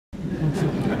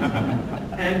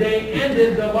And they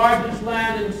ended the largest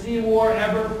land and sea war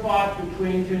ever fought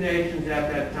between two nations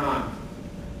at that time.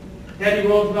 Teddy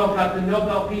Roosevelt got the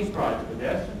Nobel Peace Prize for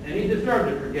this, and he deserved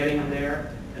it for getting in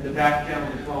there and the back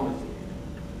channel diplomacy.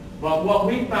 But what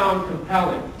we found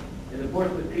compelling in the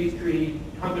Portsmouth Peace Treaty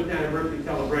 100th anniversary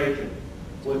celebration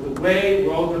was the way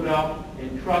Roosevelt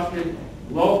entrusted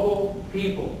local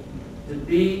people to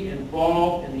be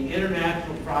involved in the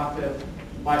international process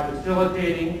by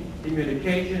facilitating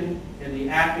communication in the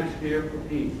atmosphere for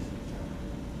peace.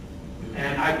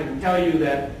 And I can tell you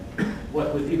that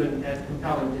what was even as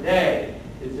compelling today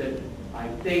is that I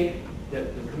think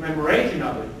that the commemoration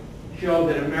of it showed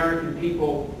that American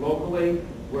people locally,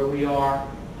 where we are,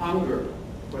 hunger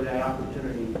for that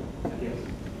opportunity again.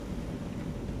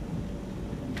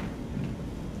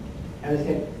 As I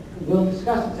said, we'll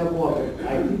discuss it some more, but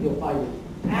I think you'll find it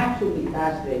absolutely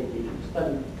fascinating if you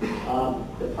study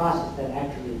the process that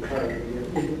actually occurred and your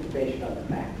information on the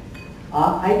fact.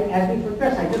 As we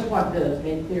progress, I just want to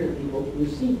make clear to people, you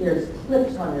see there's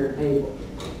clips on your table.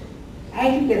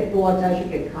 As you get thoughts, as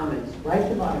you get comments, write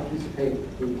them on a piece of paper,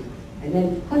 please, and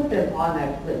then put them on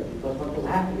that clip, because what will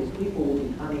happen is people will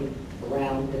be coming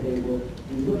around and they will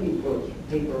be looking for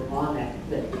paper on that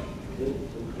clip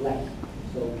to collect.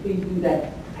 So please do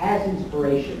that as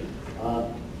inspiration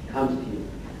comes to you.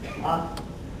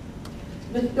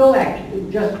 Mr. Dolak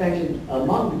just mentioned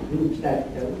among the groups that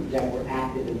were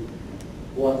active in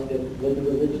was the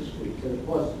religious groups. And of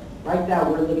course, right now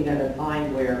we're living at a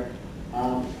time where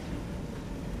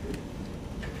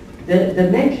the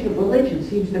mention of religion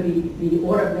seems to be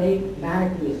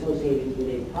automatically associated with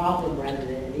a problem rather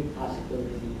than any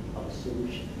possibility of a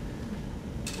solution.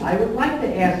 I would like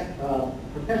to ask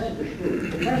Professor Kashrui.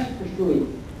 Professor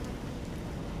Kashrui,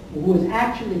 who was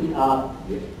actually,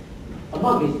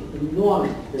 among his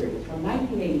enormous experience, from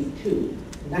 1982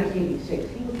 to 1986,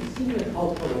 he was the senior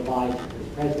cultural advisor to the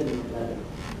President of Lebanon.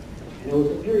 And it was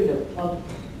a period of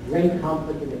great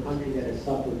conflict in the country that has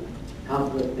suffered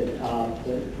conflict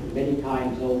many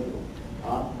times over.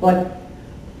 But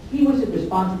he was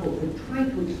responsible for trying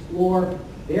to explore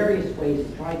various ways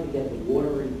of trying to get the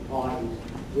warring parties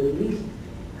to at least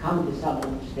come to some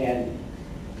understanding.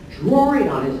 Drawing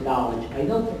on his knowledge, I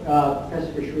know,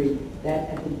 Professor Kashrui, that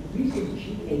at the recent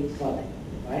G8 summit,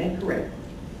 if I am correct,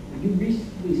 you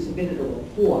recently submitted a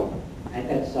report at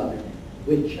that summit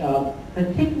which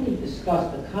particularly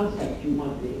discussed the concept you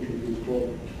wanted to introduce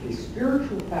called a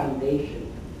spiritual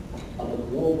foundation of a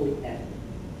global ethic,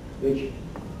 which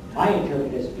I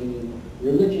interpret as being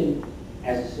religion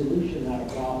as a solution, not a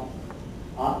problem.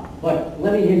 But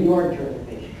let me hear your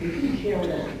interpretation. Could you share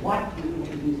with us what you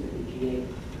introduced at the G8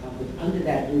 conference under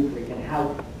that rubric and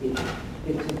how it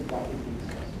fits into what we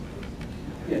discussed?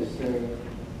 Yes,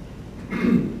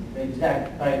 the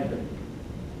exact title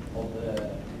of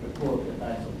the report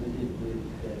that I submitted with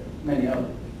many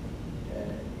others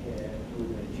to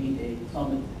the G8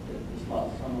 summit this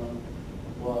last summer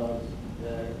was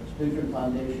the spiritual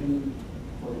foundation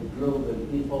for the global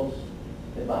ethos,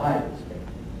 the Baha'i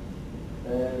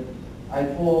perspective. I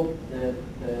thought that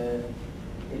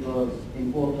it was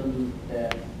important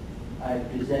that I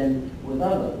present with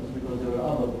others, because there were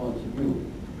other points of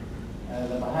view,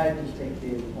 the Baha'i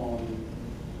perspective on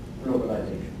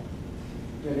globalization.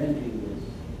 We're entering this.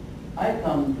 I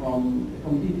come from a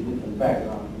completely different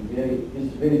background,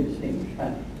 it's very distinguished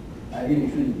family. I really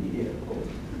shouldn't be here, of course.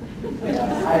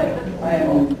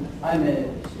 I'm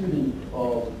a student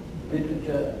of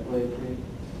literature and poetry.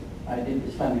 I did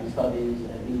Islamic studies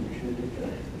and English literature.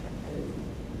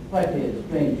 Quite a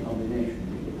strange combination,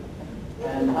 really.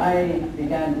 And I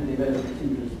began to develop this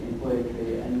interest in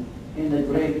poetry and in the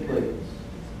great poets.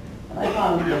 And I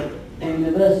found that the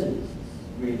universities,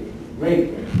 really,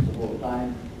 great poets of all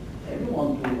time, if you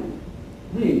want to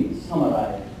really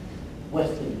summarize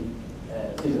Western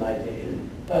civilization,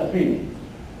 there are three names: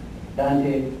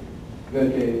 Dante,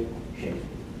 Goethe, Shakespeare.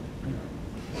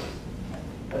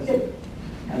 That's it.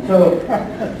 And so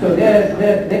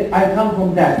I come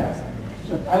from that.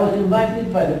 I was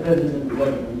invited by the President of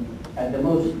Lebanon at the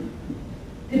most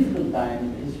difficult time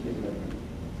in the history of Lebanon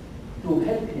to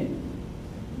help him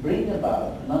bring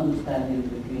about an understanding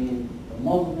between the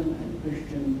Muslim and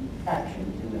Christian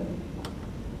factions in Lebanon.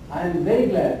 I am very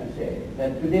glad to say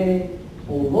that today,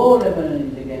 although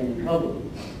Lebanon is again in trouble,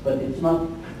 but it's not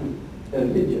a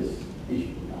religious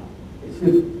issue now.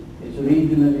 It's a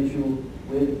regional issue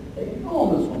with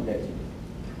enormous complexity.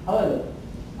 However,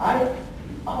 I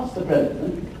asked the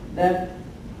President that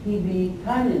he be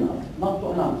kind enough not to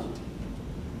announce it.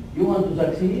 You want to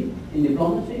succeed in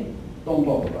diplomacy? Don't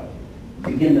talk about it.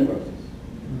 Begin the process.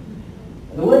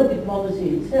 The word diplomacy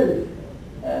itself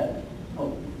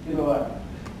You know,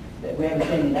 we have a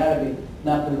saying in Arabic,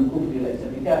 "Naql al-kufri laysa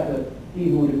bikafir," he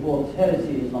who reports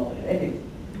heresy is not a heretic.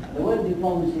 The word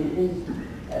diplomacy is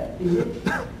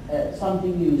it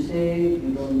something you say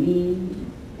you don't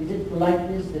mean? Is it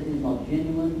politeness that is not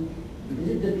genuine? Is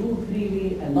it the truth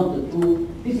freely and not the truth?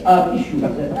 These are issues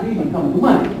that really come to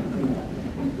mind.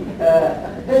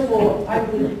 Therefore, I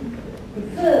would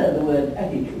prefer the word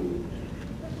attitude.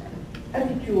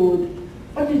 Attitude,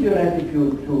 what is your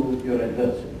attitude to your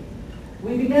adversary?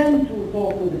 We began to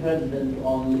talk with the President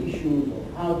on the issues of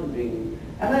how to bring,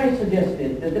 and I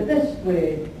suggested that the best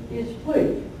way is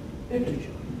poetry, literature,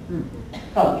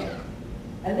 culture.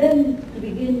 And then to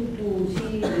begin to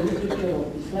see the literature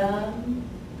of Islam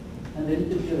and the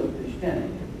literature of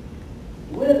Christianity,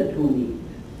 where the two meet.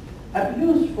 I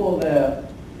produced for the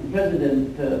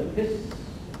President this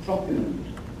document,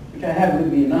 which I have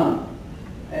with me now,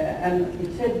 and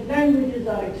it said languages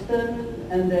are external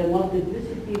and their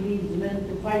multiplicity leads men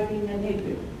to fighting and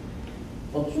hatred.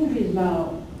 But Sufis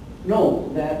now know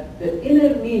that the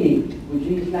inner meaning which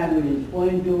these languages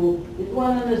point to is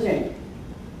one and the same.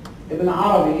 Ibn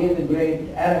Arabi, the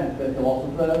great Arab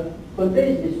philosopher,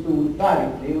 conveys this to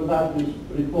directly without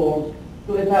recourse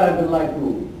to a paragon-like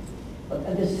rule. But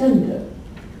at the center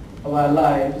of our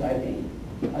lives, I think,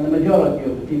 and the majority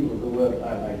of the people of the world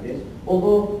are like this,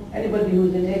 although anybody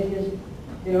who's an atheist,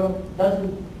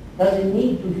 doesn't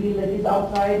need to feel that he's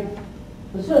outside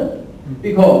the circle.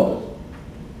 Because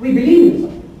we believe in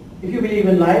something. If you believe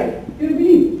in life, you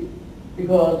believe it.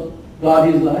 Because God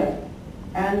is life.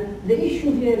 And the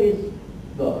issue here is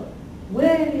God.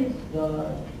 Where is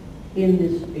God in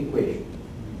this equation?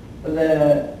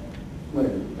 The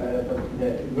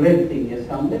great thing has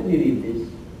come. Let me read this.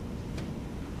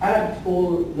 Arabs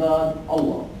call God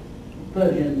Allah,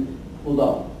 Persians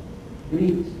Khuda,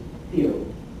 Greeks Theo,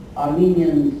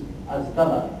 Armenians as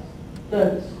Tabaris,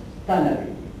 Turks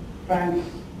Tanari, Franks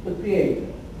the Creator,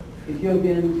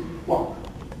 Ethiopians Waq.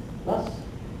 Thus,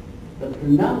 the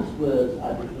pronounced words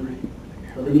are different,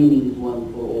 but the meaning is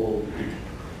one for all.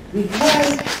 We try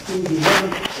to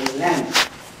develop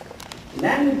a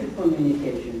language of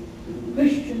communication between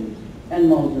Christians and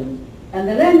Muslims, and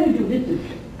the language of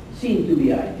literature seem to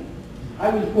be ideal. I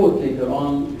will quote later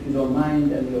on, if you don't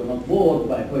mind, and you're not bored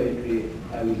by poetry,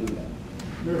 I will do that.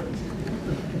 Sure.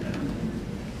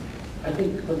 I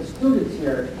think for the students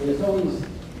here, there's always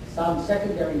some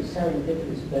secondary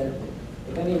serendipitous benefit.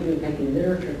 If any of you are taking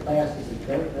literature classes and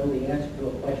don't know the answer to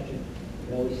a question, you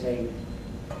can always say,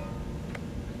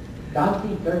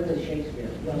 Dante, Goethe, Shakespeare.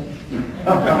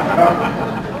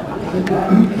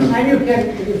 And you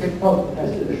can quote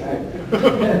Professor.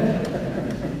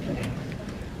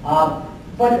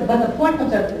 But the point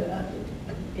comes up in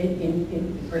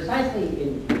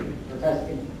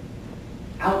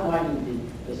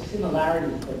outlining the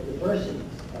similarities but diversities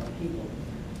of people.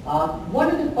 One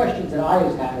of the questions that I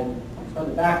always have, from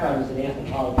the background as an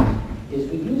anthropologist, is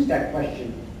we use that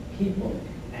question, people,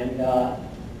 and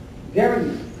very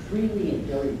freely and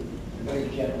very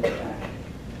general fashion.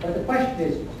 But the question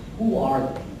is, who are the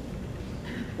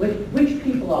people? Which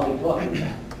people are we talking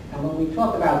about? And when we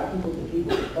talk about people to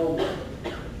people to people,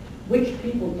 which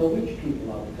people to which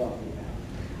people are we talking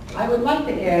about? I would like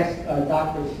to ask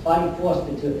Dr. Bonnie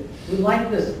Foster to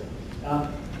enlighten us.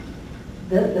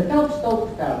 The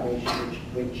Phelps-Stokes Foundation,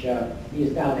 which he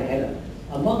is now the head of,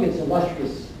 among its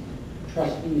illustrious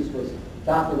trustees was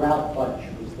Dr. Ralph Bunche,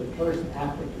 who was the first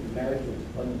African-American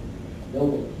to win the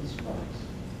Nobel Peace Prize.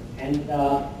 And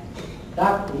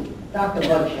Dr.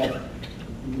 Bunche had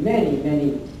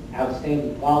many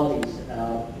outstanding qualities,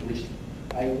 which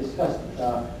I discussed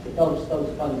the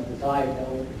Phelps-Stokes Fund's desire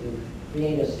to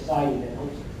create a society that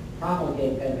helps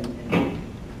promulgate them and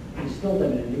instill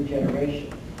them in a new generation.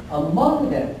 Among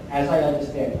them, as I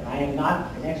understand it, I am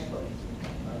not an expert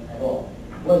at all,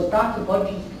 was Dr.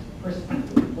 Bunche's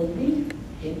belief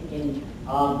in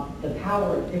the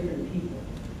power of different people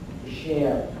to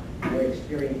share their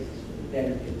experiences for the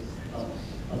benefits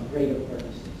of greater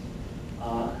purposes.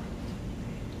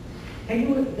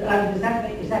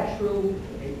 Is that true?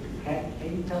 Can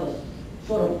you tell us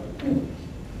sort of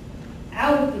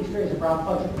out of the experience of Ralph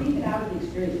Bunche, but even out of the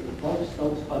experience of the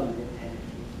Phelps-Stokes Fund,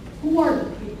 who are the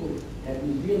people that we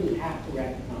really have to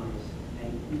recognize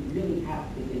and we really have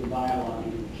to be in dialogue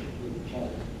with each other,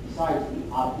 besides the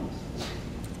obvious?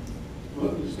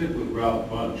 Well, to stick with Ralph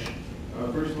Bunche,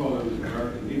 first of all, it was an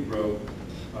American Negro.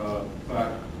 In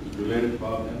fact, he was related to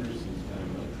Bob Henderson's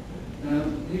family.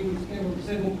 And he came from a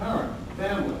single parent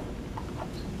family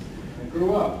and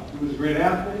grew up. He was a great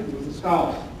athlete. He was a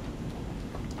scholar.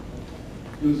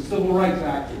 He was a civil rights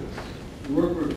activist. He worked for